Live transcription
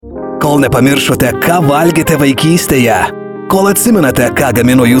Kol nepamiršote, ką valgėte vaikystėje, kol atsimenate, ką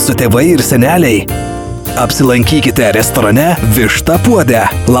gamino jūsų tėvai ir seneliai, apsilankykite restorane Višta Puode.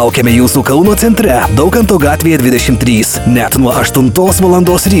 Laukiame jūsų Kauno centre, Daukanto gatvėje 23, net nuo 8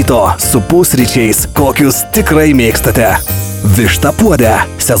 valandos ryto, su pusryčiais, kokius tikrai mėgstate. Višta Puode.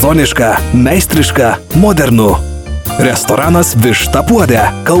 Sezoniška, Meistriška, Modernu. Restoranas Višta Puode.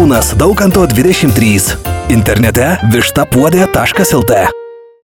 Kaunas, Daukanto 23. Internete vištapuode.lt.